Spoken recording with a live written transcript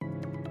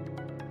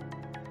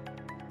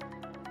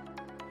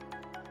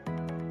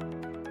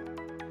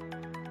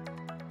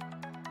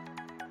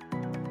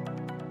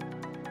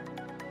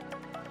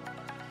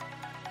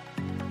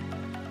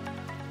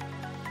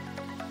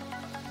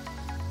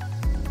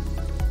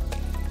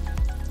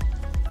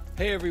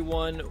Hey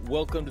everyone,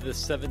 welcome to the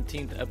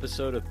 17th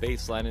episode of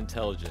Baseline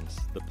Intelligence,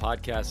 the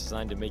podcast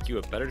designed to make you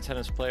a better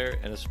tennis player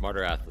and a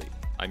smarter athlete.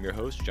 I'm your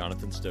host,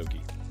 Jonathan Stokey.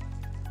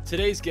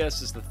 Today's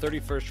guest is the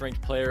 31st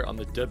ranked player on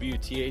the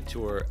WTA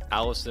Tour,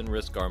 Alison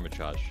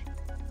Riske-Amritraj.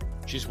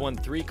 She's won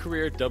 3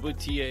 career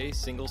WTA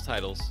singles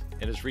titles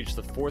and has reached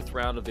the 4th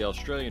round of the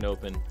Australian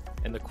Open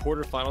and the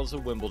quarterfinals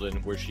of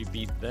Wimbledon, where she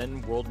beat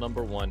then world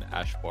number 1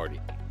 Ash Barty.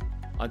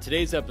 On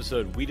today's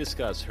episode, we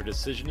discuss her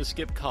decision to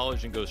skip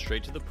college and go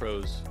straight to the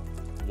pros,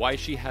 why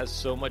she has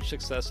so much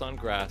success on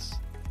grass,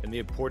 and the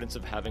importance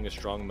of having a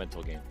strong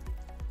mental game.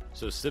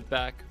 So sit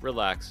back,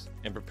 relax,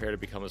 and prepare to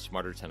become a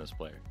smarter tennis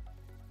player.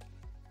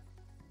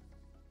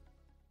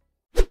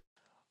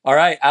 All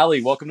right,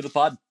 Allie, welcome to the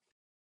pod.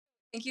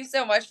 Thank you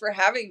so much for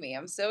having me.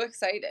 I'm so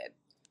excited.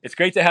 It's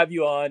great to have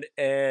you on,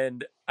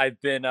 and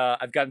I've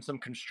gotten some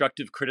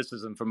constructive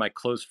criticism from my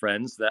close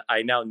friends that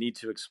I now need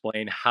to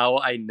explain how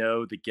I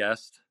know the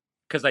guest,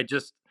 because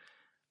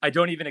I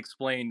don't even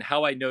explain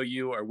how I know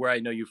you or where I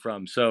know you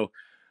from. So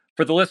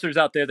for the listeners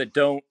out there that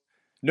don't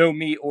know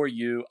me or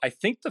you, I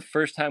think the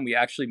first time we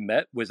actually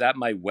met was at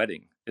my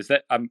wedding. Is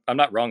that, I'm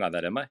not wrong on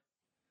that, am I?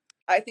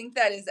 I think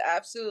that is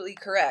absolutely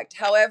correct.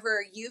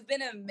 However, you've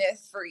been a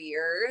myth for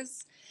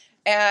years,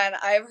 and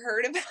I've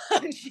heard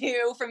about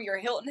you from your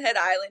Hilton Head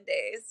Island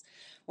days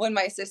when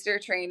my sister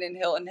trained in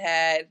Hilton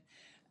Head.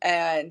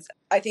 And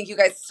I think you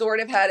guys sort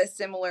of had a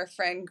similar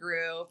friend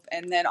group.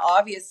 And then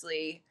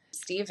obviously,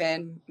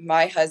 Steven,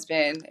 my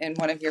husband, and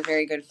one of your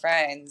very good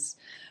friends,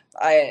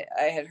 I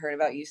had heard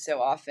about you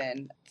so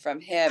often from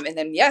him. And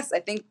then, yes,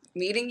 I think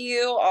meeting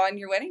you on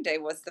your wedding day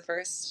was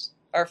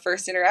our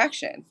first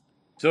interaction.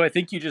 So I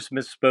think you just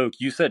misspoke.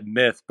 You said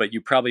myth, but you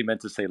probably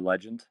meant to say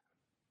legend.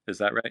 Is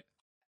that right?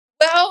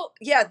 Well,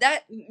 yeah,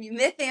 that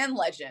myth and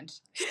legend.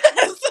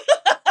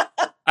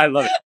 I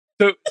love it.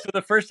 So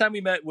the first time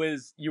we met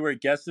was you were a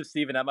guest of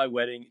Steven at my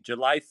wedding,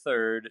 July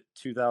 3rd,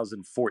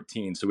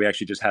 2014. So we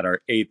actually just had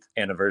our 8th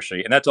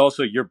anniversary. And that's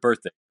also your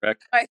birthday,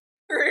 correct? My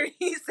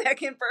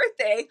 32nd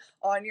birthday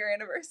on your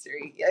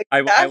anniversary. Yeah,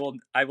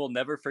 I will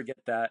never forget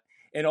that.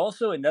 And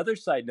also another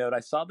side note,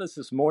 I saw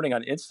this morning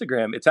on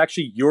Instagram. It's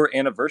actually your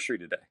anniversary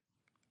today.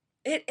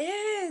 It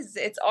is.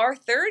 It's our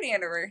 3rd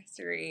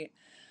anniversary.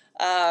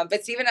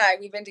 But Steve and I,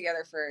 we've been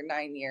together for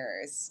 9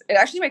 years. It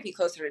actually might be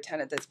closer to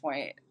 10 at this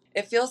point.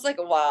 It feels like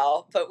a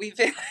while, but we've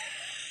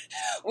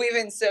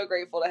been so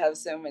grateful to have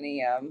so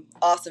many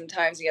awesome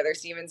times together.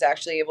 Steven's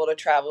actually able to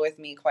travel with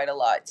me quite a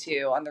lot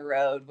too on the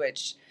road,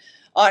 which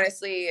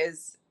honestly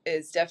is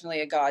definitely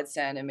a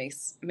godsend and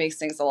makes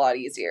things a lot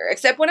easier.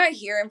 Except when I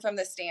hear him from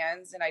the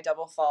stands and I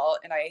double fault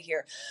and I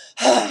hear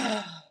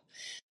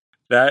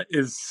That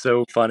is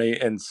so funny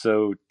and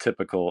so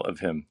typical of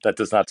him. That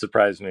does not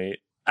surprise me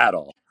at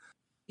all.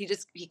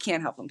 He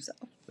can't help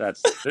himself.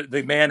 That's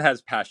the man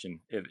has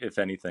passion, if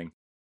anything.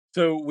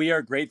 So we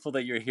are grateful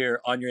that you're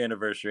here on your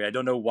anniversary. I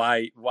don't know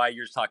why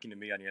you're talking to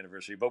me on your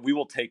anniversary, but we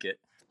will take it.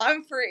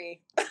 I'm free.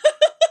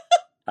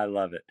 I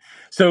love it.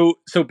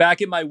 So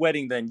back at my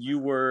wedding, then you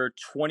were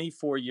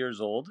 24 years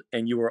old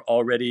and you were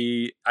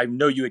already, I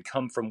know you had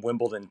come from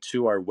Wimbledon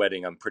to our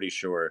wedding, I'm pretty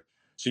sure.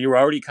 So you were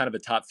already kind of a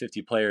top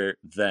 50 player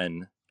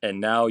then. And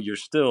now you're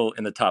still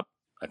in the top,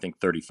 I think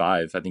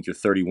 35. I think you're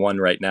 31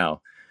 right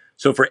now.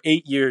 So for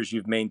 8 years,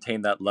 you've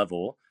maintained that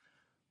level.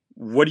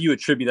 What do you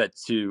attribute that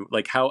to?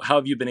 Like, how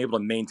have you been able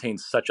to maintain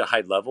such a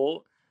high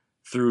level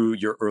through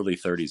your early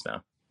 30s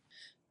now?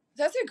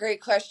 That's a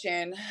great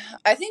question.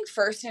 I think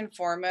first and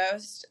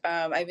foremost,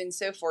 I've been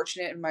so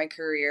fortunate in my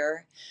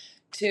career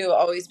to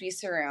always be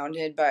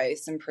surrounded by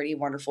some pretty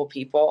wonderful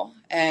people.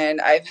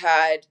 And I've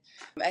had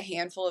a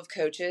handful of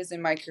coaches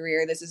in my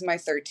career. This is my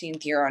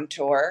 13th year on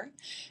tour.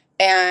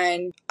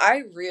 And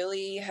I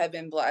really have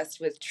been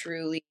blessed with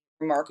truly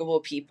remarkable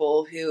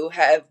people who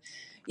have,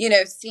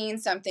 seen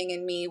something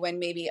in me when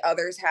maybe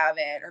others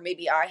haven't, or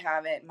maybe I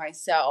haven't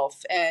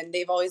myself. And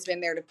they've always been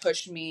there to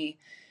push me,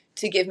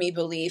 to give me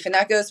belief. And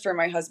that goes for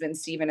my husband,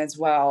 Steven, as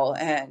well.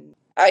 And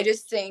I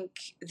just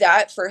think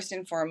that first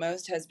and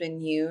foremost has been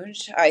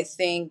huge. I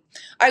think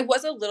I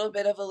was a little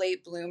bit of a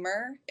late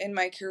bloomer in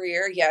my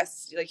career.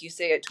 Yes, like you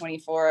say, at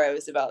 24, I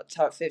was about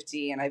top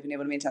 50 and I've been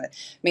able to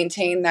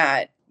maintain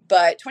that.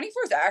 But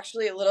 24 is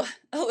actually a little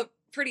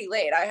pretty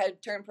late. I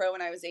had turned pro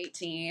when I was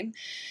 18.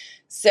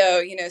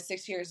 So,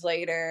 6 years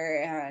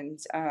later,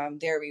 and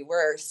there we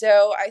were.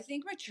 So I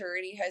think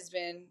maturity has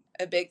been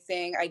a big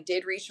thing. I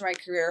did reach my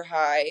career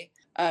high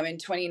in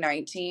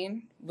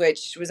 2019,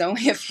 which was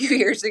only a few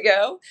years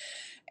ago.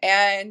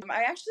 And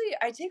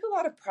I take a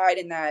lot of pride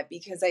in that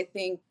because I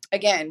think,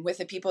 again, with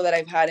the people that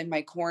I've had in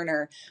my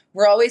corner,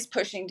 we're always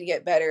pushing to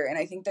get better. And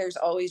I think there's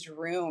always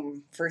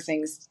room for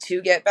things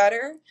to get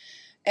better.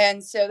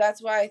 And so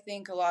that's why I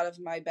think a lot of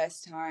my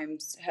best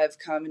times have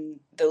come in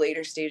the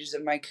later stages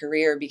of my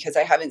career, because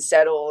I haven't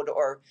settled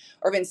or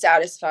been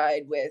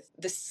satisfied with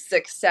the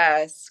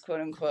success,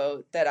 quote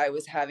unquote, that I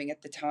was having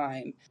at the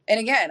time. And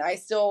again, I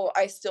still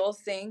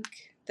think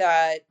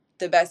that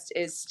the best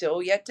is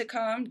still yet to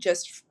come,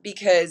 just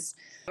because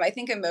I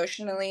think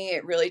emotionally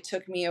it really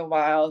took me a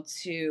while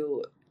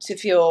to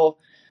feel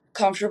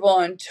comfortable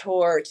on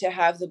tour, to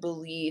have the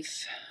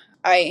belief.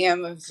 I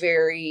am a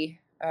very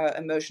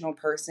emotional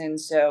person,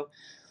 so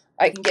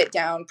I can get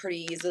down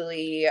pretty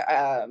easily.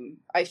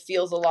 I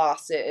feel the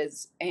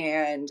losses,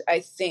 and I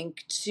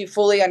think to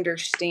fully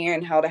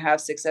understand how to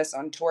have success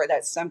on tour,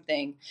 that's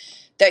something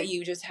that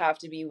you just have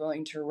to be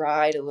willing to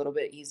ride a little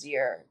bit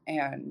easier.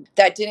 And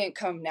that didn't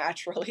come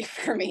naturally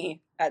for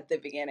me at the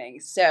beginning.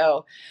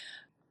 So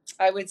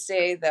I would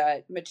say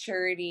that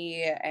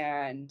maturity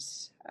and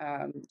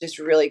just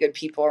really good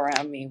people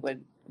around me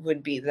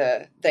would be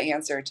the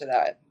answer to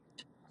that.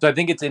 So I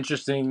think it's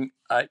interesting.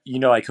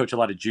 I coach a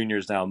lot of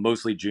juniors now,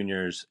 mostly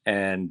juniors,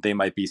 and they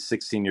might be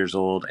 16 years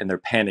old, and they're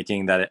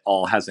panicking that it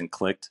all hasn't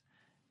clicked.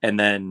 And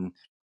then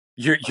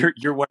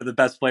you're one of the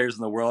best players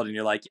in the world, and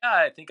you're like, yeah,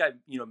 I think I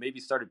maybe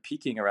started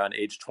peaking around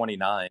age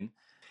 29.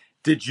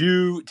 Did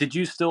you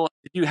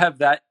have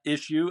that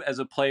issue as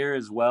a player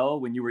as well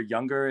when you were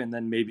younger, and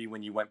then maybe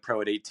when you went pro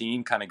at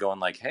 18, kind of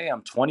going like, hey,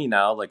 I'm 20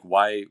 now, like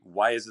why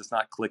is this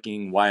not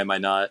clicking? Why am I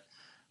not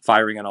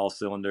firing on all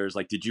cylinders?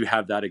 Like, did you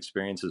have that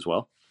experience as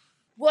well?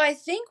 Well, I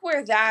think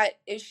where that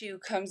issue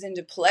comes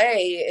into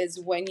play is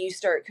when you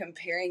start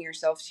comparing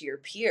yourself to your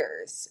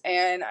peers.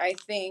 And I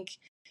think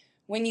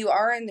when you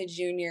are in the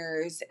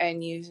juniors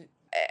and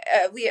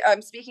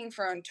I'm speaking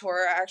for on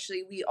tour,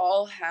 actually, we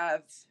all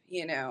have,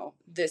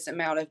 this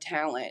amount of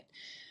talent,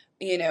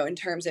 in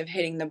terms of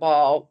hitting the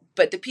ball.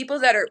 But the people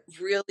that are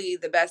really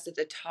the best at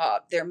the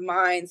top, their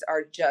minds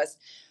are just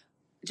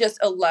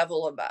a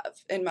level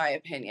above, in my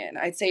opinion.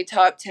 I'd say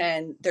top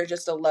 10, they're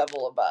just a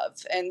level above.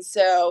 And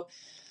so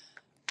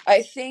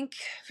I think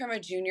from a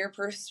junior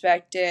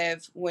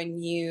perspective,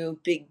 when you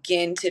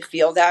begin to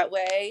feel that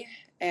way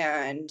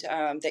and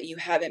that you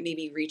haven't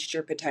maybe reached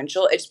your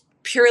potential, it's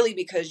purely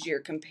because you're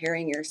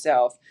comparing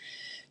yourself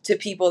to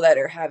people that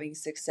are having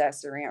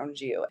success around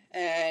you.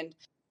 And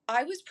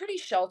I was pretty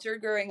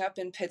sheltered growing up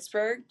in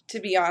Pittsburgh, to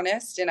be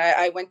honest. And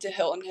I went to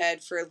Hilton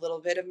Head for a little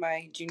bit of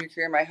my junior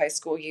career, my high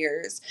school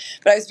years.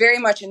 But I was very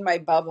much in my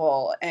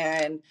bubble.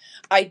 And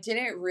I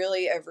didn't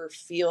really ever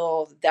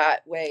feel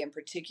that way in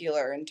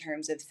particular in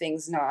terms of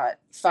things not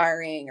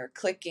firing or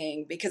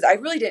clicking, because I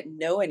really didn't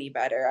know any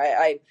better.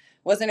 I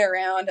wasn't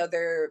around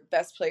other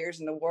best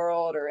players in the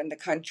world or in the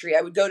country.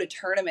 I would go to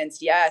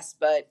tournaments, yes,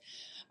 but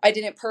I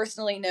didn't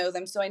personally know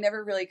them, so I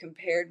never really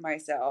compared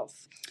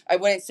myself. I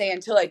wouldn't say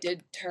until I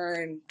did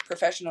turn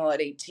professional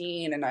at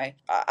 18, and I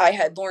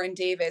had Lauren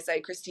Davis, I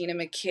had Christina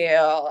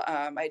McHale,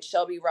 I had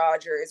Shelby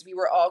Rogers. We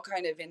were all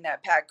kind of in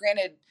that pack.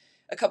 Granted,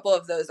 a couple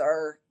of those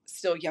are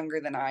still younger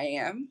than I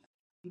am,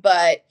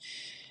 but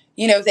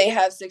they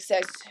have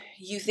success.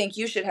 You think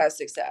you should have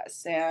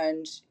success,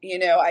 and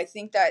I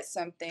think that's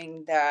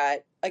something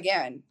that,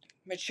 again,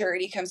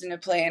 maturity comes into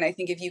play. And I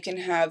think if you can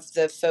have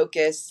the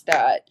focus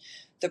that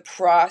the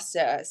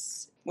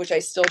process, which I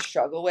still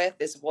struggle with,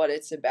 is what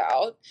it's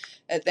about.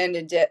 At the end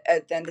of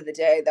the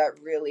day,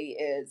 that really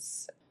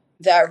is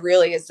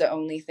the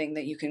only thing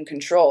that you can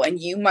control. And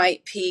you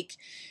might peak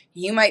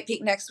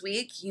next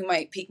week, you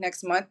might peak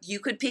next month,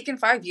 you could peak in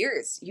 5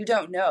 years. You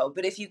don't know.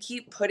 But if you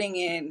keep putting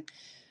in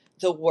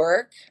the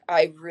work,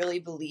 I really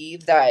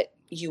believe that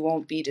you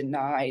won't be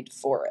denied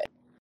for it.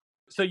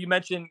 So you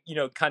mentioned,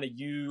 kind of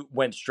you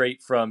went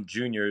straight from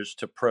juniors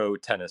to pro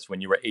tennis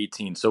when you were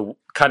 18. So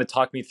kind of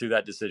talk me through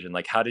that decision.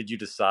 Like, how did you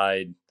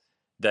decide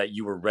that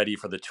you were ready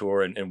for the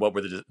tour, and what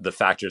were the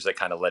factors that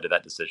kind of led to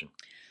that decision?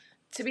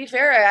 To be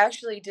fair, I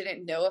actually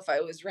didn't know if I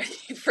was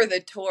ready for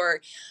the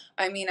tour.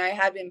 I mean, I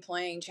had been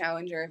playing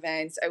challenger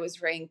events. I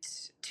was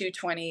ranked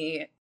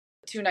 220,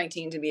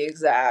 219 to be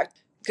exact,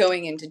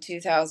 going into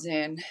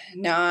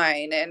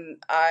 2009. And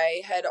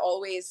I had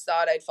always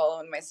thought I'd follow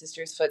in my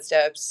sister's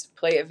footsteps,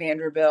 play at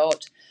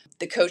Vanderbilt.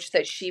 The coach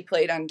that she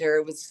played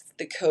under was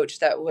the coach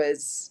that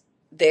was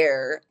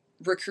there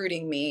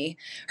recruiting me.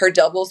 Her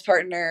doubles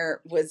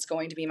partner was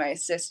going to be my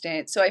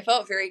assistant. So I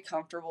felt very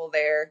comfortable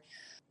there.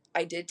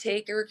 I did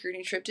take a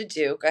recruiting trip to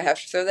Duke. I have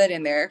to throw that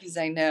in there because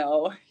I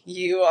know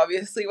you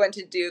obviously went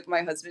to Duke.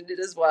 My husband did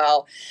as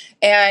well.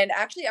 And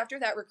actually, after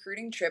that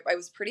recruiting trip, I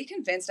was pretty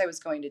convinced I was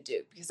going to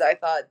Duke because I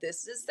thought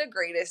this is the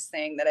greatest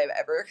thing that I've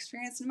ever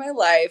experienced in my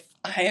life.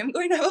 I am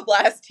going to have a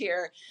blast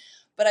here.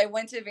 But I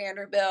went to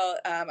Vanderbilt.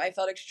 I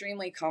felt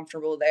extremely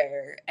comfortable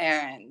there,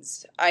 and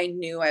I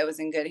knew I was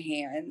in good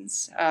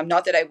hands.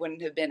 Not that I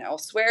wouldn't have been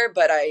elsewhere,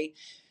 but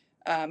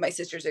my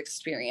sister's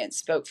experience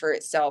spoke for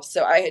itself.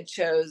 So I had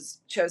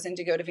chosen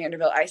to go to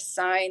Vanderbilt. I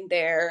signed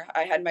there.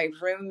 I had my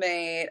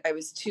roommate. I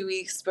was 2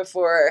 weeks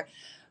before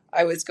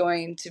I was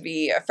going to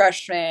be a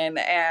freshman.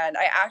 And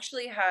I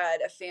actually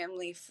had a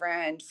family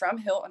friend from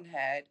Hilton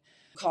Head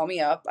call me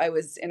up. I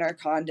was in our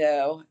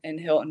condo in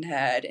Hilton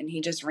Head, and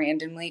he just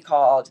randomly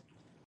called.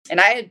 And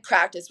I had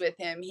practiced with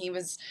him. He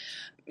was,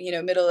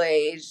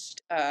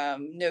 middle-aged,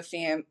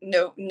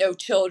 no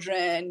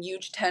children,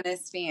 huge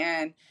tennis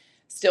fan,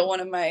 still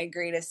one of my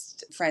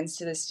greatest friends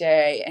to this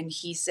day. And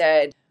he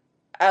said,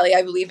 "Allie,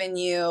 I believe in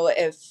you.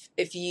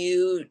 If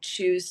you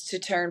choose to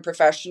turn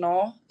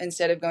professional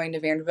instead of going to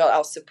Vanderbilt,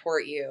 I'll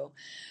support you."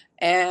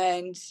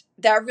 And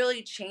that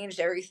really changed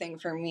everything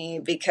for me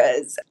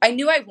because I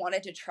knew I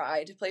wanted to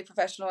try to play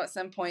professional at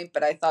some point,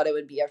 but I thought it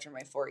would be after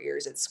my 4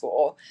 years at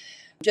school.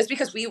 Just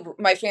because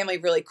my family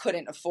really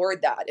couldn't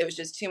afford that. It was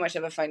just too much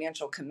of a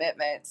financial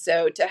commitment.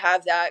 So to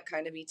have that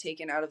kind of be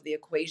taken out of the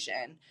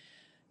equation,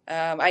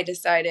 I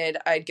decided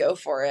I'd go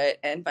for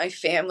it. And my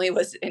family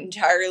was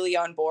entirely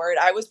on board.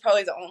 I was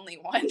probably the only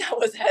one that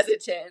was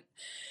hesitant.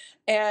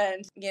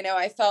 And,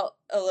 I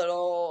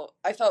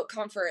felt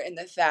comfort in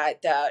the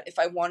fact that if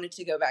I wanted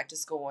to go back to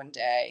school one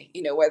day,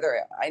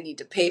 whether I need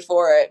to pay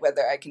for it,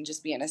 whether I can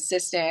just be an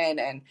assistant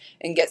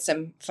and get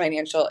some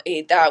financial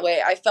aid that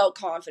way, I felt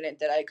confident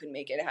that I could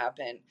make it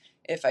happen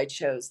if I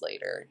chose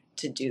later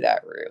to do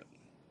that route.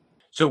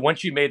 So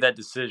once you made that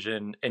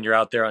decision and you're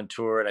out there on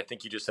tour, and I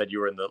think you just said you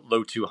were in the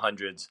low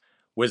 200s,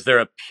 was there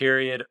a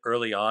period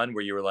early on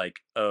where you were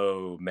like,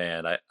 oh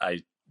man,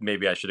 I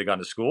maybe I should have gone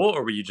to school?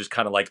 Or were you just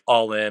kind of like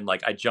all in,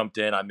 like I jumped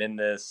in, I'm in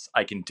this,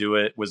 I can do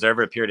it? Was there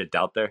ever a period of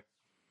doubt there?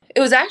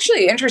 It was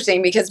actually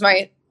interesting because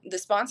the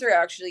sponsor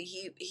actually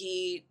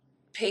he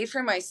paid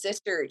for my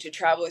sister to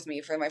travel with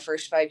me for my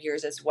first 5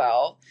 years as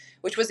well,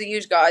 which was a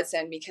huge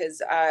godsend because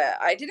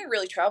I didn't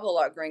really travel a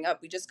lot growing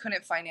up. We just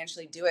couldn't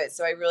financially do it,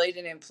 so I really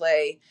didn't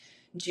play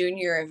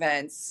junior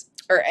events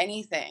or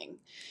anything.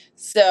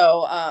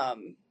 So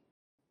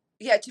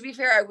yeah, to be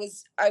fair,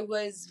 I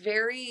was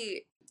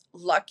very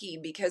lucky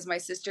because my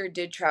sister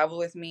did travel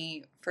with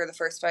me for the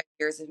first 5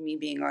 years of me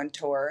being on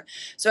tour.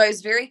 So I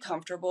was very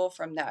comfortable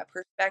from that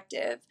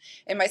perspective.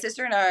 And my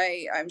sister and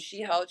I,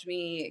 she helped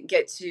me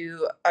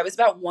I was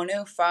about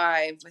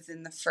 105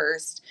 within the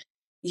first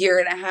year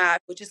and a half,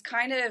 which is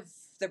kind of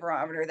the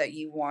barometer that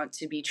you want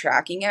to be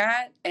tracking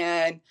at.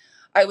 And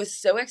I was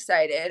so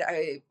excited.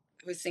 I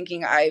was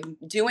thinking I'm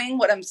doing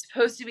what I'm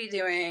supposed to be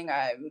doing.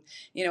 I'm,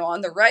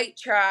 on the right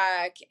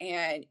track.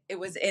 And it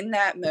was in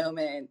that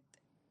moment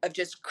of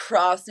just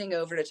crossing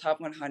over to top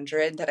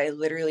 100 that I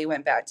literally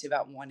went back to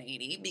about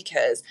 180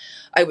 because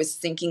I was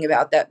thinking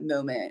about that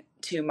moment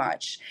too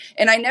much.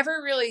 And I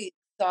never really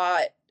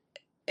thought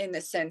in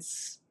the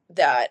sense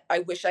that I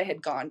wish I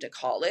had gone to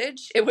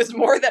college. It was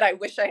more that I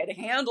wish I had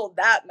handled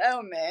that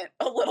moment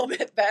a little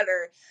bit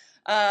better.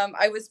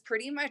 I was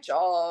pretty much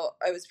all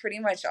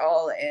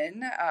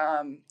in.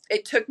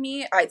 It took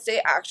me, I'd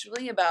say,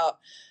 actually about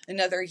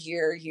another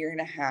year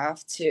and a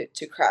half to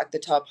crack the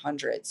top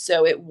 100.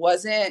 So it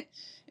wasn't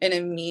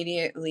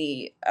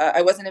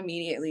I wasn't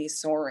immediately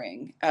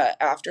soaring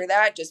after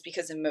that, just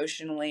because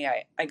emotionally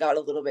I got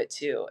a little bit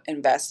too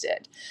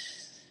invested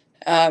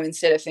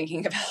instead of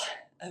thinking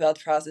about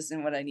the process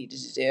and what I needed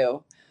to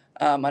do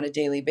on a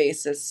daily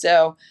basis.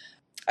 So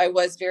I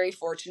was very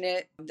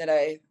fortunate that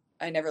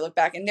I never look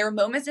back. And there are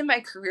moments in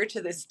my career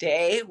to this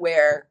day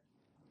where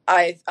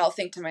I'll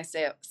think to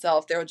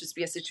myself, there will just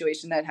be a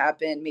situation that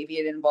happened. Maybe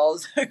it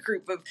involves a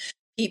group of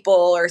people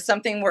or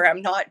something where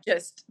I'm not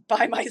just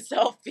by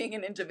myself being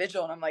an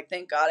individual. And I'm like,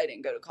 thank God I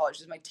didn't go to college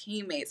because my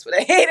teammates would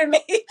have hated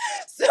me.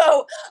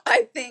 So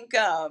I think,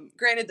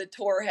 granted, the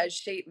tour has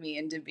shaped me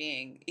into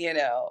being,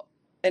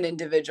 an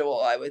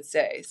individual, I would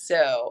say.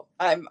 So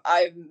I'm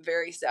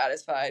very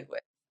satisfied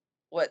with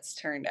what's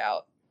turned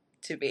out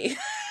to be.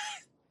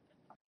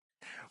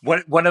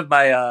 One of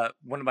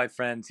my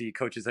friends, he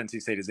coaches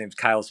NC State. His name's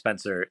Kyle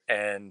Spencer,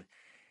 and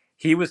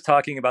he was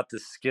talking about the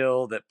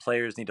skill that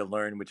players need to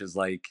learn, which is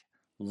like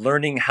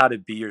learning how to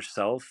be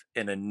yourself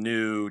in a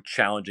new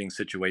challenging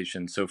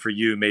situation. So for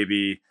you,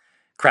 maybe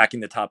cracking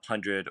the top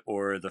 100,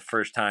 or the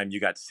first time you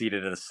got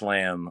seated at a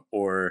slam,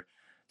 or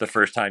the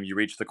first time you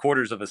reached the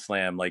quarters of a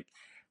slam. Like,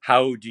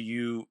 how do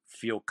you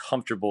feel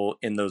comfortable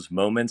in those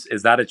moments?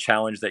 Is that a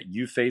challenge that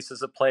you face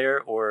as a player,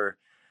 or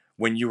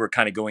when you were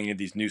kind of going into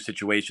these new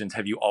situations,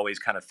 have you always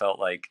kind of felt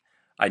like,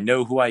 I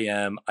know who I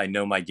am, I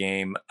know my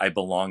game, I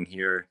belong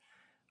here?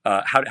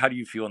 How do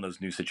you feel in those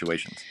new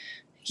situations?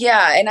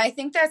 Yeah, and I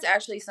think that's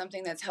actually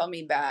something that's held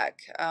me back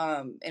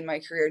in my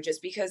career,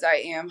 just because I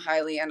am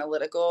highly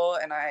analytical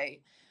and I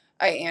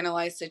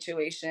analyze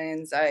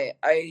situations.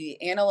 I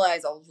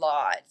analyze a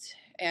lot,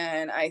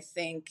 and I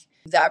think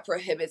that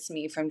prohibits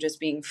me from just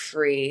being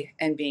free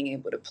and being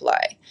able to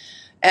play.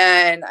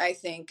 And I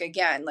think,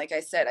 again, like I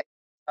said, I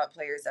thought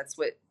players, that's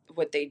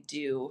what they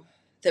do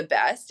the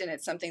best, and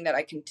it's something that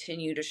I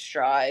continue to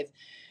strive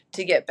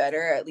to get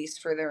better, at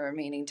least for the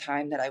remaining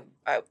time that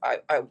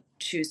I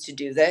choose to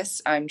do this.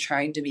 I'm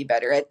trying to be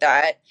better at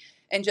that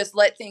and just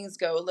let things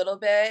go a little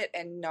bit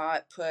and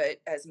not put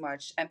as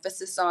much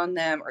emphasis on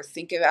them or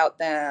think about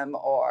them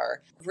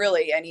or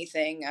really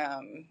anything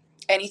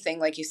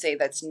like you say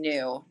that's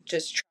new.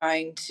 Just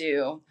trying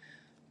to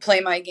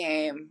play my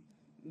game,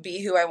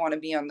 be who I want to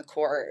be on the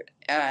court,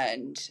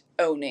 and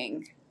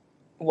owning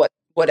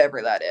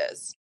whatever that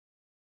is.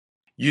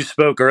 You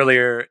spoke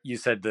earlier, you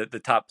said that the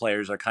top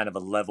players are kind of a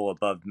level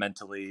above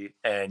mentally,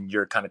 and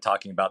you're kind of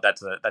talking about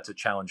that's a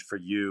challenge for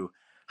you.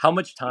 How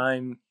much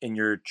time in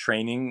your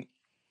training,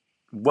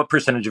 what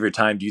percentage of your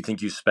time do you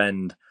think you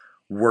spend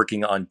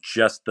working on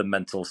just the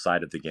mental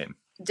side of the game?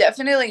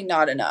 Definitely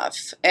not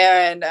enough.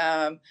 And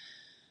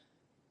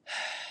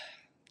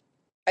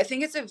I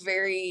think it's a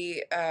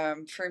very,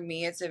 for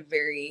me, it's a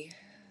very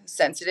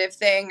sensitive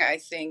thing. I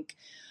think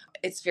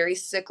it's very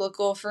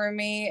cyclical for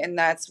me, and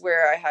that's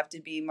where I have to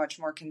be much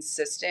more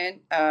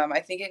consistent. I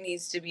think it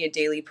needs to be a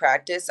daily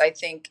practice. I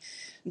think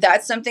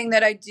that's something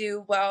that I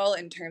do well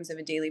in terms of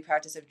a daily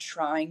practice of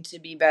trying to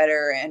be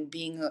better and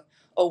being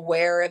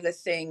aware of the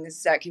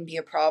things that can be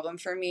a problem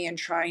for me and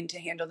trying to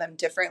handle them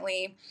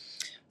differently.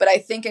 But I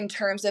think in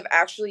terms of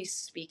actually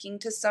speaking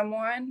to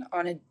someone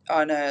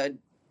on a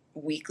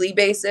weekly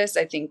basis,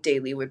 I think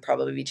daily would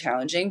probably be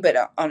challenging,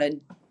 but on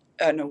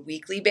a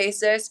weekly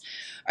basis,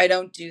 I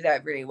don't do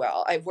that very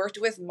well. I've worked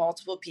with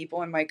multiple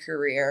people in my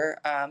career,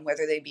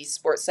 whether they be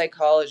sports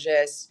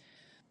psychologists,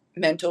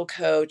 mental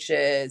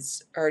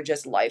coaches, or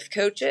just life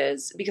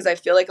coaches, because I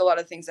feel like a lot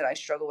of things that I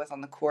struggle with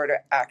on the court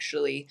are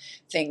actually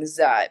things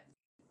that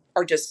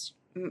are just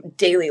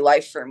daily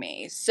life for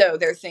me. So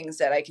they're things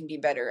that I can be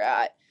better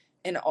at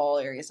in all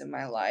areas of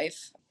my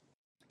life.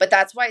 But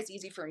that's why it's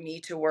easy for me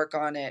to work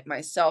on it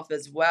myself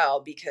as well,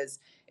 because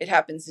it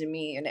happens to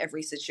me in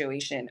every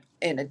situation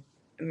in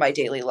my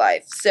daily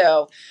life.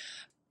 So,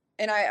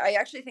 and I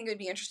actually think it would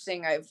be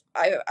interesting. I've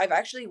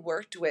actually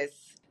worked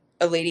with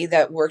a lady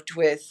that worked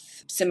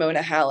with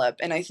Simona Halep,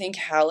 and I think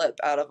Halep,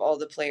 out of all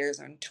the players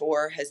on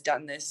tour, has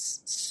done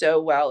this so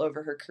well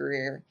over her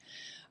career,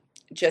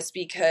 just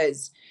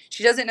because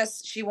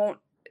she won't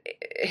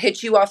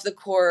hit you off the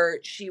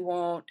court. She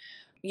won't,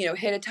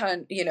 hit a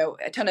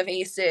ton of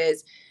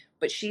aces,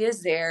 but she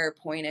is there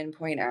point in,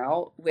 point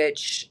out,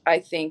 which I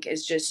think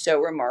is just so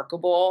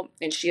remarkable.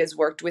 And she has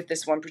worked with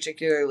this one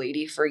particular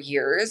lady for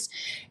years.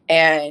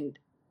 And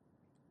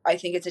I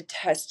think it's a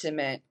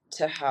testament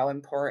to how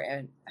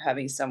important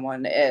having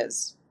someone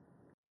is.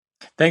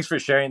 Thanks for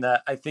sharing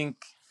that. I think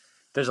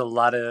there's a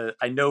lot of,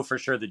 I know for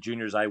sure the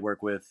juniors I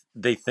work with,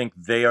 they think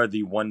they are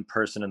the one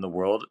person in the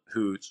world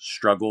who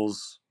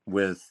struggles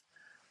with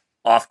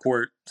off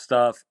court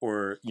stuff,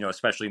 or,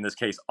 especially in this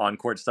case, on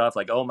court stuff.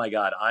 Like, oh my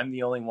God, I'm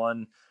the only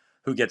one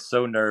who gets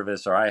so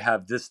nervous, or I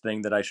have this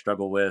thing that I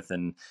struggle with.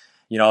 And,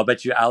 I'll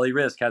bet you Ali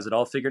Risk has it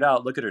all figured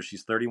out. Look at her.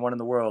 She's 31 in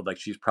the world. Like,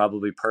 she's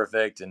probably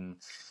perfect and,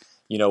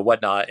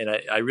 whatnot. And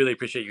I really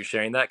appreciate you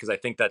sharing that, because I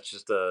think that's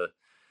just a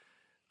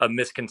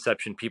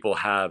misconception people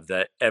have,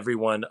 that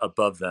everyone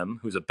above them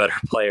who's a better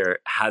player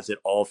has it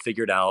all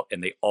figured out,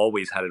 and they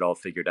always had it all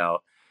figured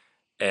out.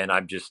 And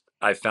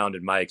I found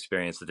in my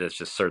experience that it's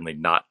just certainly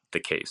not the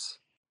case.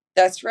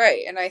 That's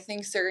right. And I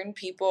think certain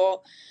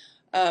people,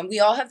 we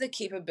all have the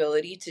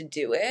capability to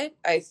do it.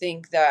 I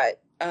think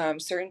that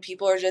certain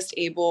people are just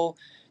able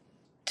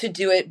to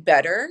do it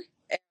better.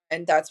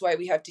 And that's why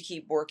we have to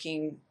keep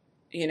working,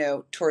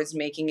 towards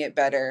making it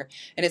better.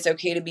 And it's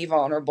okay to be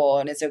vulnerable,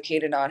 and it's okay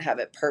to not have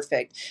it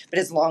perfect. But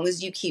as long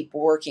as you keep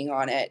working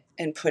on it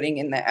and putting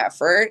in the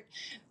effort,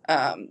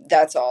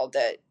 that's all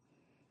that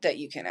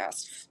you can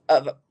ask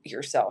of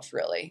yourself,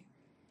 really.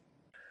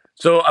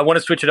 So I want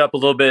to switch it up a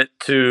little bit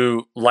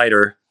to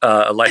lighter,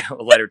 a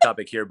lighter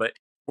topic here. But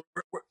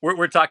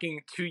we're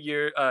talking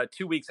 2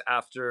 weeks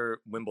after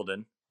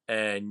Wimbledon,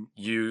 and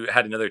you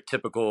had another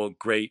typical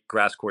great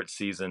grass court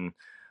season.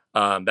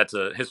 That's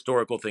a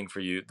historical thing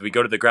for you. We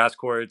go to the grass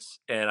courts,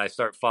 and I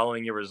start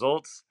following your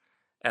results,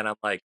 and I'm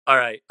like, all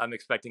right, I'm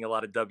expecting a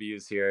lot of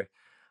W's here.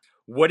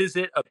 What is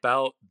it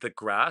about the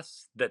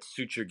grass that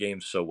suits your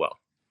game so well?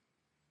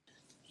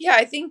 Yeah,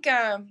 I think,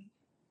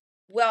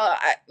 well,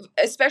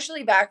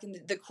 especially back in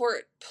the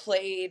court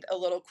played a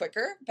little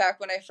quicker back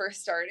when I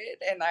first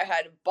started, and I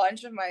had a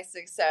bunch of my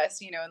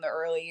success, in the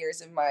early years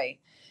of my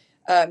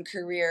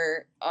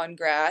career on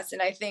grass.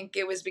 And I think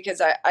it was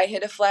because I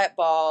hit a flat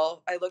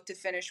ball. I looked to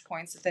finish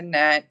points at the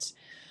net.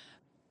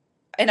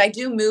 And I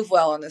do move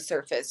well on the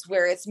surface,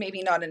 where it's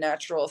maybe not a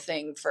natural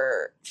thing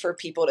for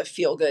people to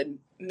feel good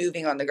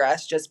moving on the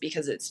grass just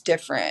because it's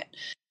different.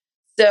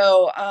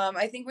 So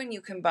I think when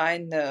you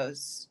combine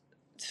those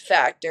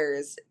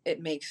factors,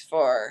 it makes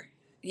for,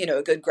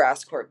 a good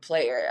grass court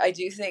player. I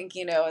do think,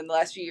 in the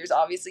last few years,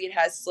 obviously it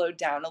has slowed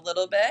down a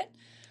little bit.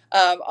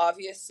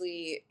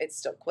 Obviously it's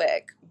still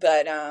quick,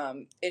 but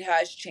it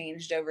has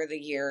changed over the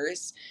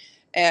years.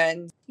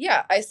 And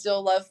yeah, I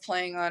still love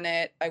playing on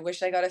it. I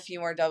wish I got a few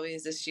more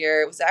W's this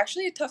year. It was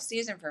actually a tough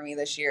season for me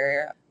this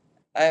year,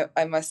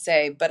 I must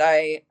say, but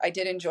I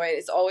did enjoy it.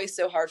 It's always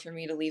so hard for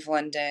me to leave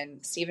London.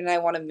 Steve and I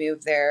want to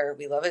move there.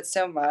 We love it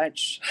so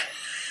much.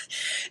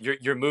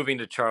 You're moving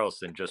to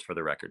Charleston, just for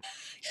the record.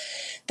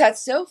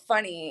 That's so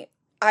funny.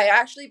 I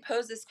actually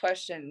posed this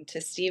question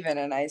to Steven,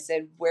 and I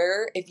said,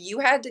 where, if you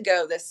had to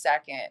go this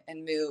second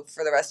and move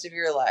for the rest of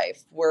your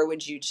life, where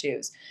would you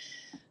choose?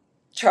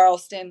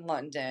 Charleston,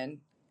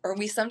 London, or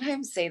we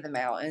sometimes say the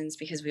mountains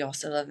because we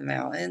also love the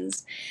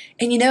mountains.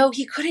 And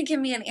he couldn't give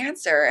me an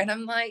answer. And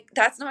I'm like,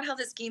 that's not how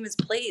this game is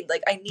played.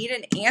 Like, I need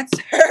an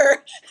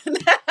answer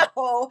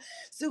now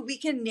so we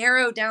can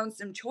narrow down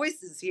some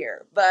choices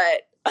here.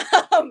 But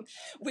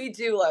we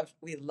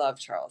love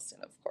Charleston,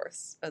 of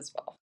course, as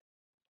well.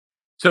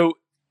 So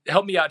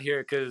help me out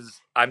here,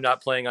 because I'm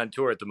not playing on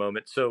tour at the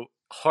moment. So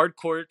hard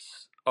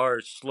courts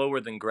are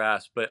slower than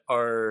grass, but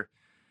are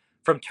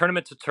From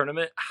tournament to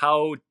tournament,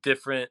 how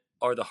different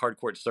are the hard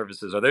court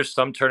surfaces? Are there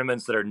some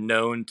tournaments that are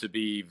known to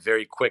be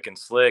very quick and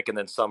slick, and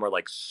then some are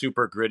like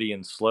super gritty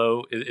and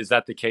slow? Is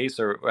that the case,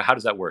 or how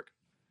does that work?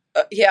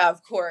 Yeah,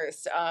 of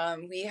course.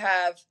 We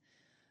have,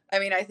 I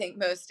mean, I think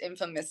most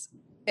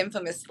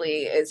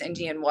infamously is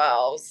Indian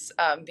Wells,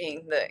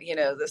 being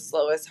the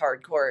slowest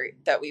hard court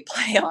that we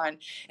play on.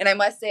 And I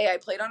must say, I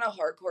played on a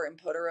hard court in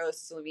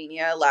Poderos,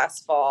 Slovenia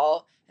last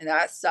fall, and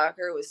that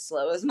sucker was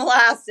slow as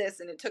molasses,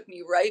 and it took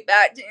me right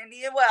back to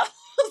Indian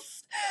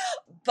Wells.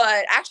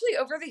 But actually,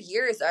 over the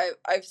years,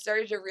 I've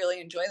started to really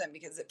enjoy them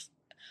because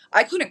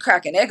I couldn't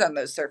crack an egg on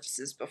those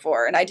surfaces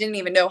before, and I didn't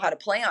even know how to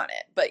play on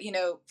it. But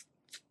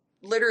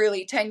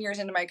literally 10 years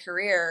into my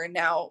career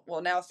now,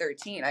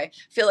 13, I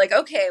feel like,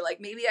 okay,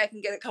 like maybe I can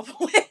get a couple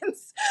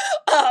wins.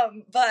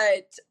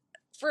 But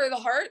for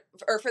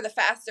the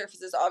fast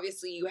surfaces,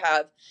 obviously you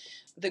have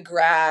the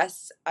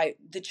grass.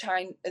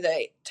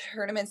 The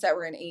tournaments that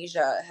were in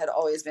Asia had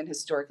always been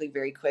historically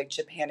very quick.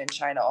 Japan and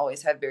China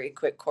always had very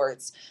quick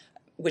courts,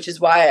 which is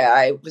why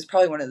I was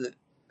probably one of the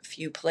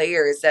few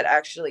players that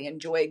actually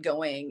enjoyed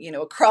going,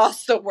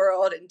 across the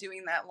world and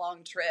doing that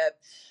long trip.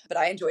 But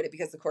I enjoyed it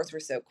because the courts were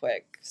so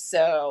quick.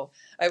 So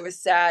I was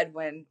sad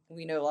when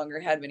we no longer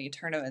had many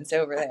tournaments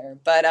over there.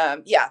 But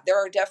yeah, there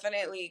are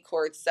definitely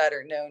courts that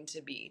are known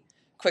to be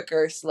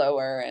quicker,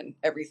 slower, and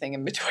everything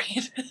in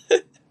between.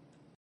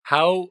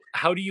 How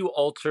do you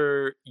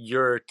alter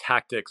your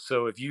tactics?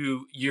 So if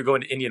you're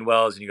going to Indian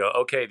Wells and you go,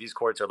 okay, these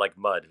courts are like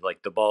mud,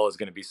 like the ball is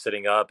going to be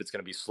sitting up, it's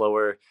going to be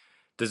slower.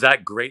 Does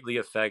that greatly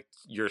affect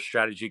your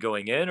strategy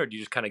going in, or do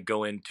you just kind of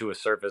go into a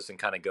surface and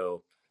kind of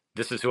go,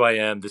 this is who I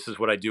am, this is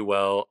what I do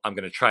well, I'm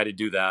going to try to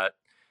do that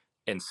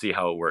and see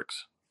how it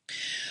works?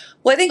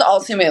 Well, I think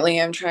ultimately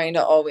I'm trying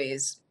to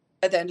always,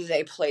 at the end of the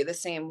day, play the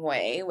same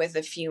way with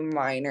a few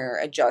minor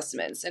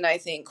adjustments. And I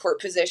think court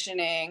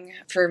positioning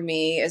for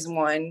me is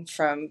one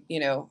from,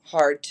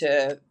 hard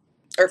to,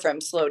 or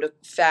from slow to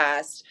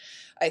fast.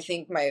 I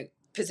think my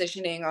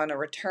positioning on a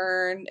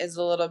return is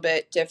a little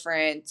bit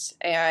different.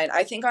 And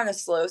I think on a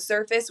slow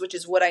surface, which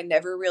is what I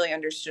never really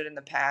understood in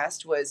the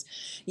past, was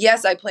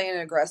yes, I play an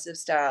aggressive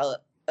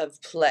style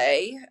of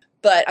play,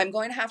 but I'm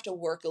going to have to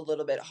work a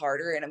little bit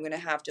harder, and I'm going to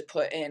have to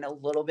put in a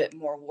little bit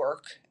more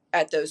work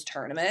at those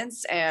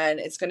tournaments. And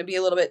it's going to be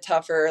a little bit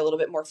tougher, a little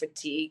bit more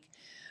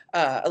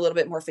a little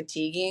bit more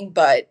fatiguing,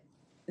 but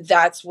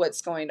that's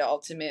what's going to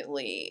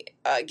ultimately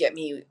get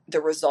me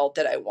the result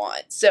that I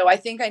want. So I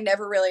think I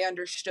never really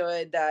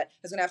understood that I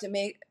was going to have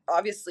to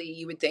obviously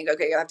you would think,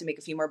 okay, I have to make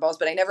a few more balls,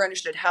 but I never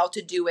understood how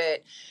to do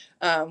it,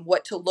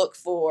 what to look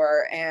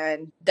for.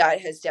 And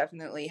that has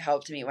definitely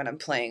helped me when I'm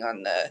playing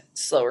on the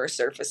slower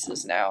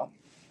surfaces now.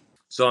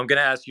 So I'm going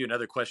to ask you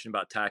another question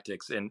about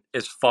tactics. And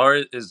as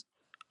far as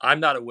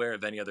I'm not aware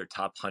of any other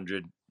top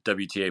 100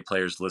 WTA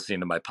players listening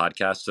to my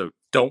podcast, so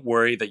don't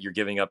worry that you're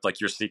giving up like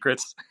your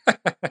secrets.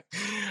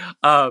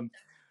 um,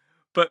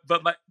 but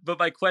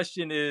my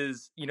question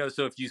is,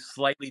 so if you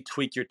slightly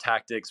tweak your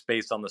tactics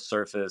based on the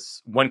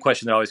surface, one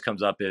question that always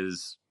comes up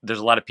is there's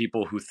a lot of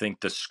people who think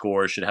the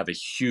score should have a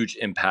huge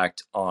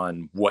impact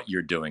on what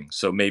you're doing.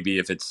 So maybe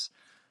if it's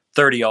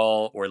 30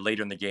 all or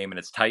later in the game and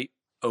it's tight,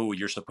 oh,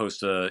 you're supposed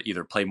to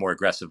either play more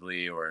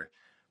aggressively or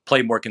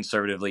play more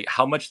conservatively.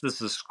 How much does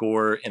the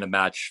score in a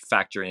match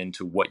factor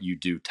into what you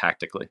do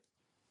tactically?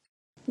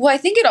 Well, I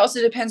think it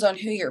also depends on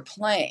who you're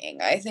playing.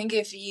 I think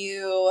if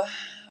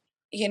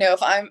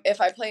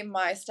I play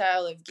my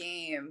style of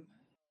game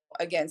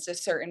against a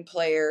certain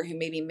player who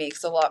maybe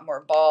makes a lot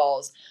more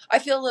balls, I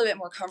feel a little bit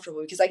more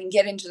comfortable because I can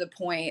get into the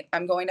point.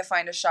 I'm going to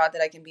find a shot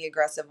that I can be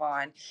aggressive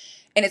on,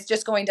 and it's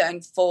just going to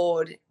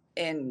unfold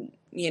in,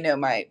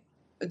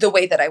 the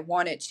way that I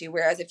want it to.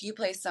 Whereas if you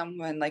play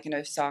someone like an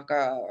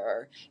Osaka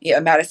or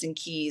Madison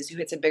Keys who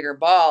hits a bigger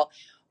ball,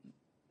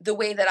 the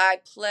way that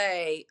I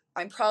play,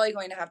 I'm probably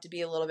going to have to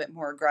be a little bit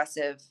more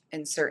aggressive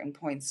in certain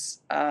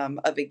points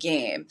of a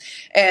game.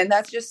 And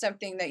that's just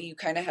something that you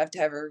kind of have to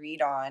have a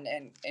read on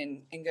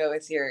and go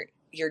with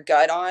your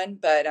gut on.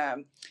 But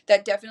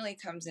that definitely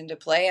comes into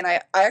play. And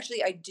I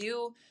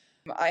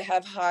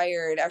have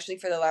hired actually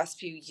for the last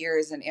few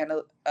years an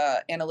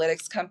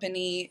analytics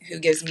company who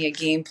gives me a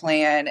game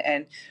plan,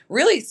 and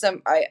really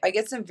I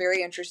get some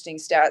very interesting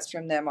stats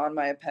from them on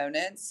my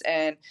opponents.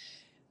 And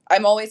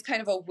I'm always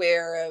kind of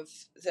aware of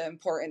the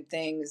important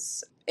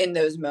things in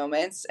those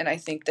moments, and I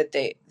think that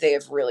they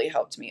have really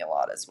helped me a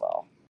lot as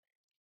well.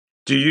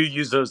 Do you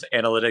use those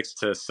analytics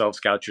to self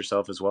scout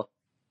yourself as well?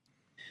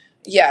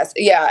 Yes,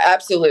 yeah,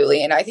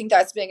 absolutely, and I think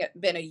that's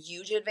been a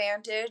huge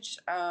advantage,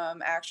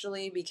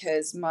 actually,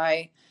 because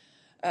my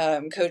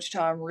Coach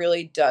Tom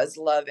really does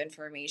love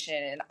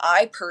information, and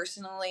I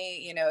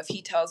personally, if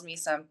he tells me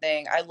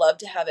something, I love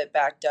to have it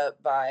backed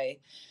up by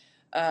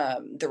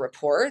the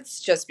reports,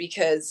 just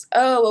because,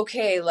 oh,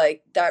 okay,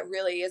 like that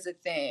really is a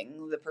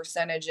thing, the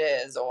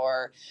percentages,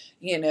 or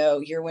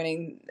you're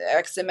winning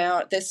X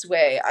amount this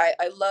way.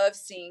 I love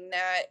seeing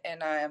that,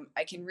 and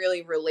I can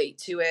really relate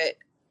to it,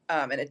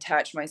 and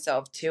attach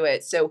myself to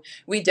it. So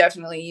we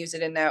definitely use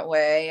it in that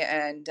way.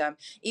 And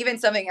even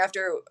something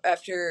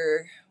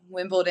after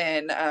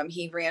Wimbledon,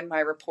 he ran my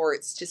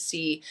reports to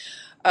see.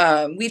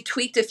 We've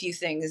tweaked a few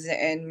things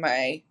in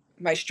my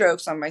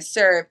strokes on my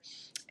serve,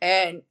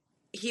 and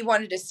he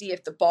wanted to see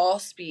if the ball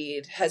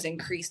speed has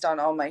increased on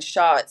all my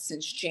shots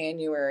since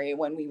January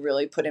when we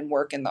really put in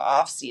work in the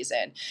off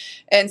season.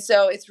 And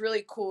so it's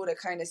really cool to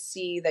kind of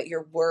see that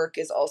your work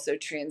is also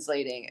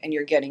translating and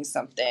you're getting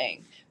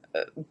something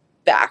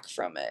back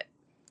from it.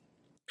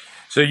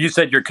 So you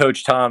said your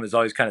coach Tom is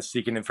always kind of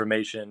seeking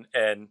information,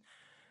 and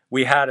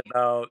we had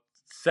about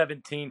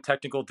 17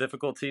 technical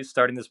difficulties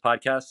starting this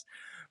podcast.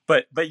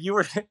 But you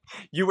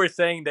were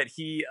saying that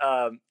he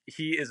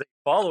is a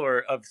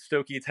follower of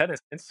Stokey Tennis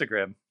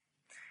Instagram,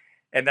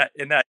 and that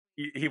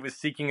he was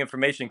seeking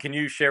information. Can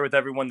you share with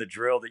everyone the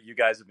drill that you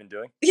guys have been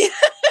doing? Yes.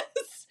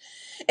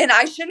 And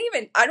I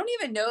don't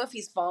even know if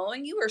he's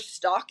following you or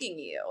stalking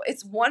you.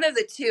 It's one of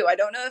the two. I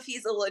don't know if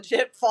he's a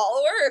legit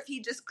follower or if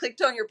he just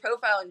clicked on your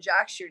profile and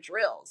jacks your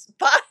drills.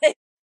 But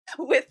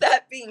with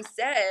that being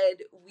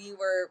said,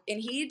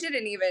 and he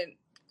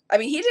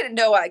didn't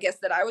know, I guess,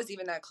 that I was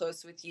even that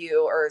close with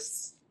you, or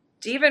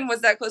Steven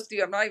was that close to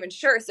you. I'm not even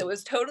sure. So it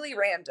was totally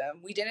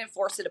random. We didn't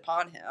force it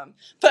upon him.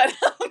 But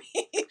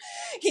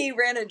he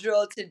ran a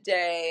drill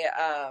today,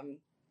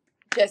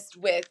 just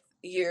with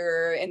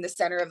you're in the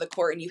center of the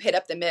court and you hit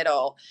up the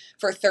middle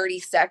for 30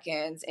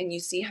 seconds and you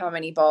see how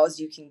many balls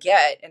you can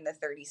get in the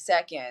 30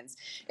 seconds.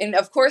 And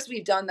of course,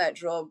 we've done that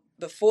drill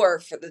before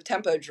for the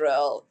tempo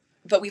drill,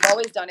 but we've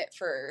always done it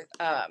for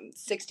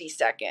 60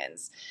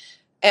 seconds.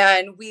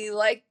 And we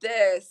like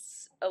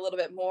this a little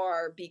bit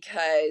more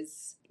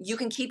because you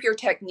can keep your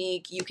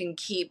technique. You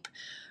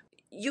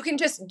can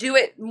just do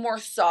it more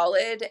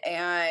solid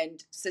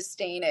and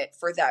sustain it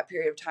for that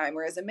period of time.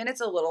 Whereas a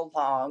minute's a little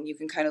long, you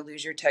can kind of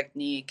lose your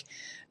technique.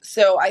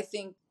 So I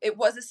think it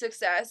was a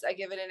success. I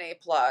give it an A+,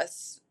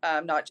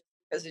 not just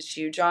because it's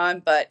Shoe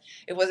John, but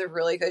it was a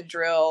really good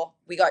drill.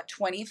 We got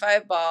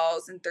 25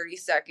 balls in 30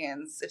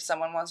 seconds. If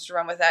someone wants to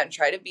run with that and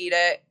try to beat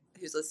it,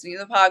 who's listening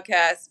to the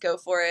podcast, go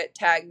for it.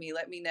 Tag me,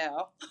 let me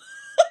know.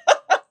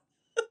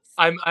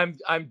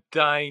 I'm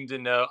dying to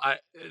know.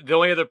 The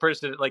only other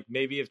person, like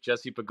maybe if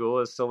Jessie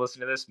Pagula is still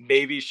listening to this,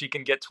 maybe she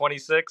can get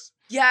 26.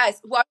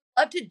 Yes, well,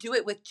 I'd love to do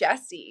it with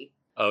Jessie.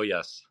 Oh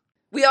yes,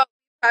 we all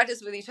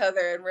practice with each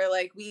other, and we're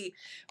like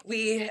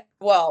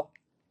well,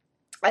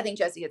 I think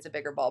Jessie hits a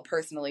bigger ball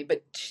personally,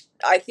 but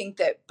I think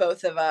that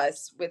both of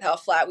us, with how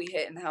flat we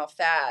hit and how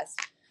fast,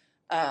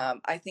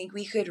 I think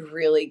we could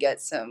really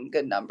get some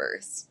good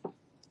numbers.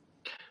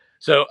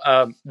 So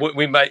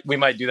we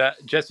might do that.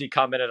 Jessie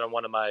commented on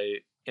one of my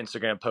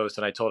Instagram posts,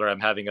 and I told her I'm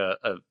having a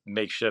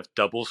makeshift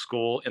double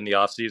school in the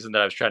off season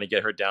that I was trying to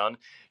get her down.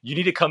 You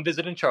need to come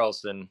visit in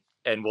Charleston,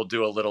 and we'll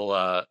do a little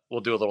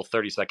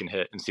 30-second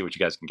hit and see what you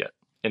guys can get.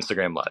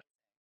 Instagram Live.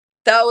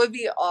 That would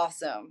be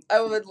awesome.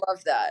 I would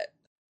love that.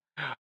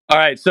 All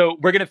right, so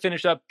we're gonna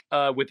finish up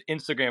with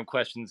Instagram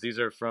questions. These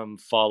are from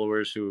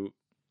followers who,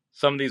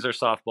 some of these are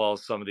softballs,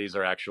 some of these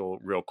are actual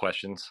real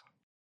questions.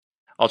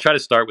 I'll try to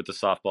start with the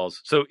softballs.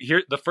 So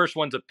here, the first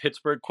one's a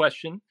Pittsburgh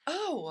question.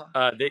 Oh.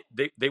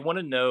 They want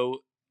to know,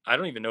 I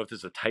don't even know if this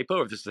is a typo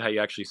or if this is how you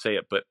actually say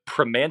it, but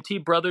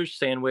Primanti Brothers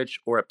sandwich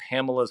or a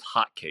Pamela's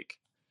hot cake?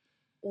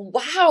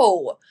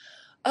 Wow.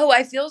 Oh,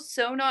 I feel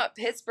so not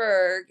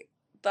Pittsburgh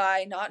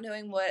by not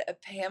knowing what a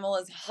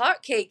Pamela's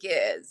hot cake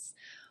is.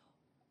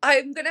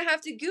 I'm going to have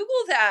to Google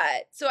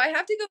that. So I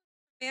have to go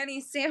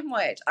Primanti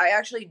sandwich. I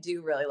actually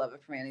do really love a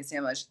Primanti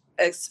sandwich,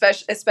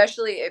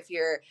 especially if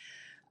you're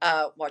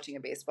watching a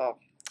baseball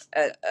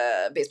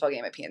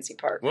game at PNC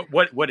Park.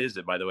 What is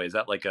it, by the way? Is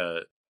that like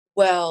a...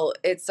 Well,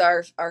 it's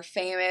our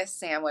famous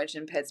sandwich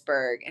in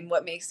Pittsburgh, and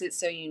what makes it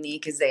so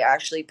unique is they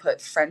actually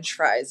put French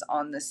fries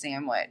on the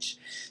sandwich.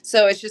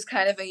 So it's just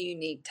kind of a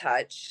unique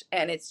touch,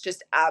 and it's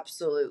just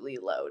absolutely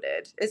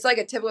loaded. It's like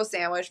a typical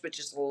sandwich, but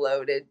just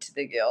loaded to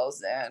the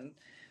gills and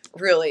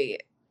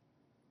really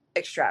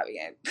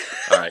extravagant.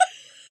 All right.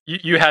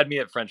 You had me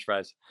at French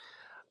fries.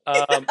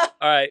 All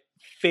right.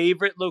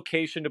 Favorite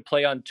location to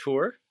play on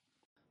tour?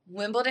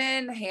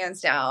 Wimbledon,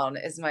 hands down,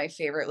 is my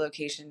favorite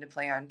location to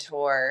play on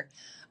tour.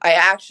 I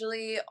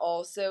actually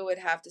also would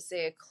have to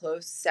say a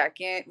close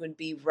second would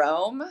be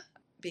Rome,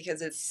 because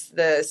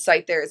the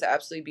site there is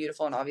absolutely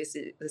beautiful, and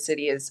obviously the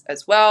city is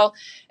as well.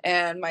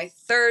 And my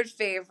third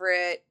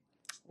favorite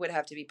would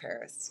have to be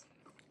Paris.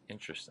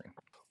 Interesting.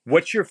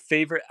 What's your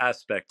favorite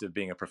aspect of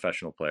being a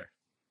professional player?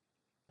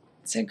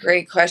 It's a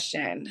great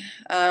question.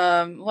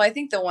 Well, I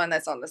think the one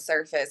that's on the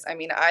surface, I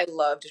mean, I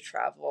love to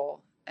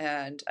travel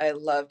and I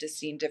love to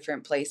see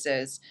different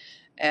places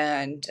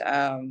and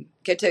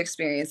get to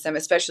experience them,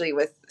 especially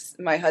with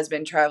my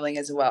husband traveling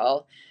as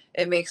well.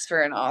 It makes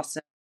for an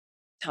awesome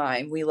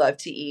time. We love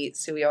to eat,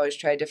 so we always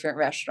try different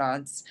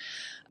restaurants.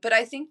 But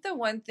I think the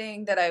one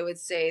thing that I would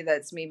say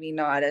that's maybe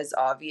not as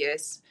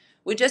obvious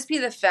would just be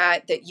the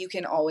fact that you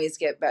can always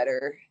get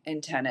better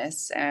in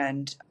tennis,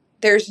 and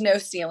there's no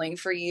ceiling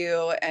for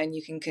you, and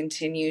you can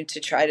continue to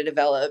try to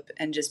develop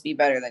and just be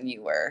better than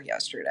you were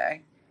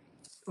yesterday.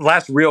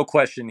 Last real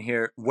question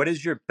here. What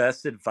is your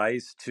best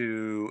advice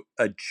to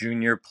a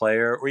junior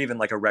player or even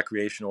like a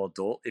recreational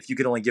adult? If you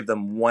could only give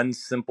them one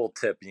simple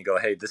tip and you go,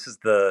 hey, this is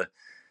the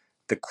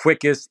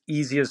quickest,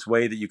 easiest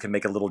way that you can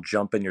make a little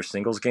jump in your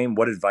singles game,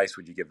 what advice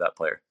would you give that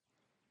player?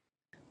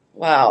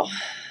 Wow.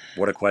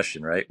 What a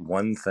question, right?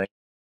 One thing.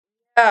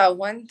 Yeah,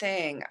 one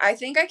thing. I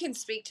think I can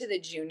speak to the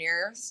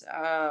juniors,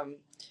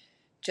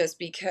 just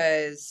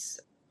because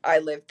I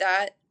lived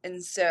that.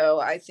 And so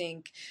I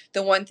think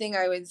the one thing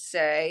I would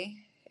say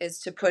is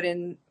to put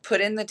in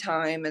the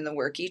time and the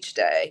work each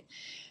day.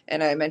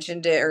 And I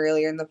mentioned it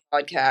earlier in the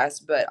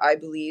podcast, but I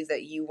believe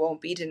that you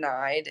won't be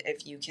denied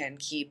if you can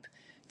keep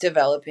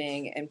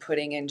developing and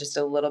putting in just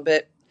a little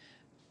bit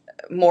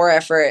more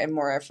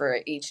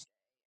effort each day.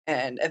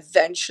 And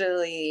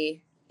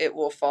eventually it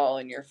will fall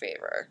in your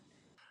favor.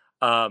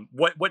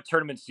 What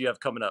tournaments do you have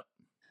coming up?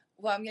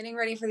 Well, I'm getting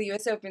ready for the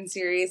US Open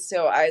Series,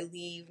 so I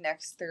leave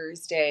next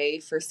Thursday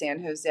for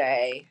San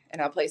Jose,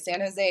 and I'll play San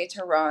Jose,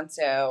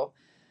 Toronto,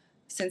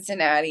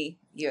 Cincinnati,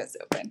 US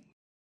Open.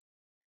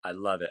 I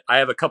love it. I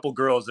have a couple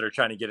girls that are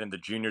trying to get into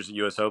juniors at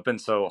US Open,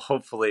 so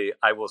hopefully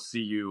I will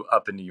see you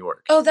up in New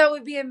York. Oh, that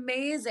would be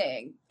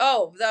amazing.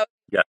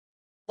 Yeah.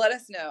 Let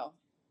us know.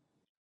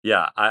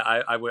 Yeah,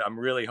 I'm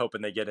really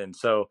hoping they get in.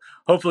 So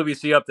hopefully we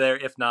see you up there.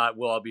 If not,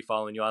 we'll all be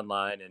following you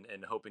online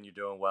and hoping you're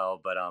doing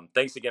well. But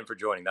thanks again for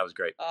joining. That was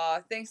great.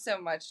 Thanks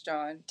so much,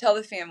 John. Tell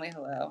the family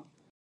hello.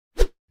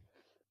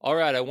 All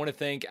right, I want to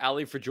thank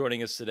Allie for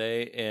joining us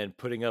today and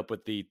putting up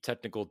with the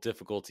technical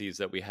difficulties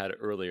that we had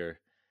earlier.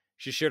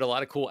 She shared a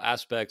lot of cool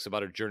aspects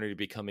about her journey to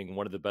becoming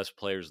one of the best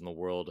players in the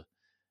world.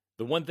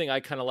 The one thing I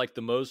kind of liked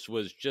the most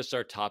was just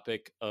our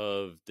topic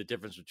of the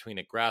difference between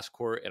a grass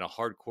court and a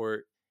hard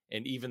court,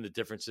 and even the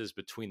differences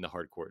between the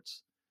hard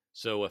courts.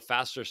 So a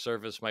faster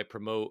surface might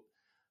promote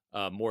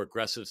a more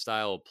aggressive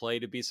style of play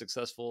to be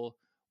successful,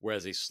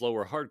 whereas a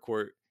slower hard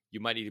court, you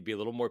might need to be a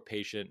little more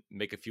patient,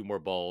 make a few more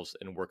balls,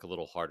 and work a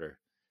little harder.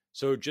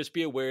 So just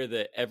be aware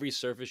that every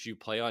surface you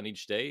play on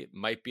each day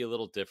might be a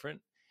little different.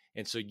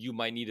 And so you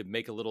might need to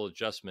make a little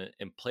adjustment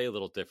and play a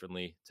little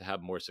differently to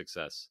have more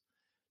success.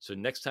 So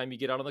next time you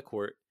get out on the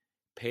court,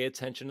 pay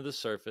attention to the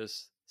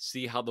surface,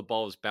 see how the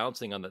ball is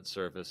bouncing on that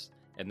surface,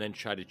 and then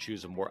try to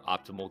choose a more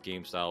optimal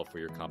game style for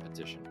your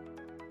competition.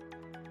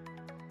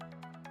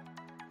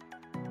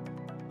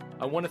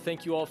 I want to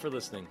thank you all for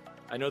listening.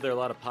 I know there are a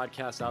lot of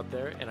podcasts out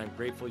there, and I'm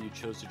grateful you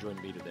chose to join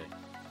me today.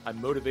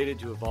 I'm motivated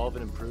to evolve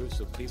and improve,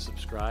 so please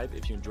subscribe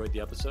if you enjoyed the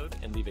episode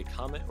and leave a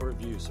comment or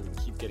review so we can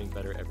keep getting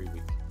better every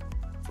week.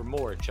 For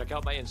more, check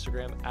out my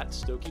Instagram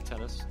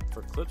 @StokeyTennis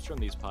for clips from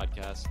these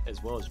podcasts,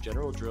 as well as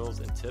general drills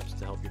and tips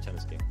to help your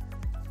tennis game.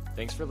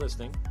 Thanks for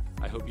listening.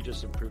 I hope you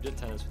just improved at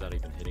tennis without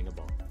even hitting a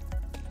ball.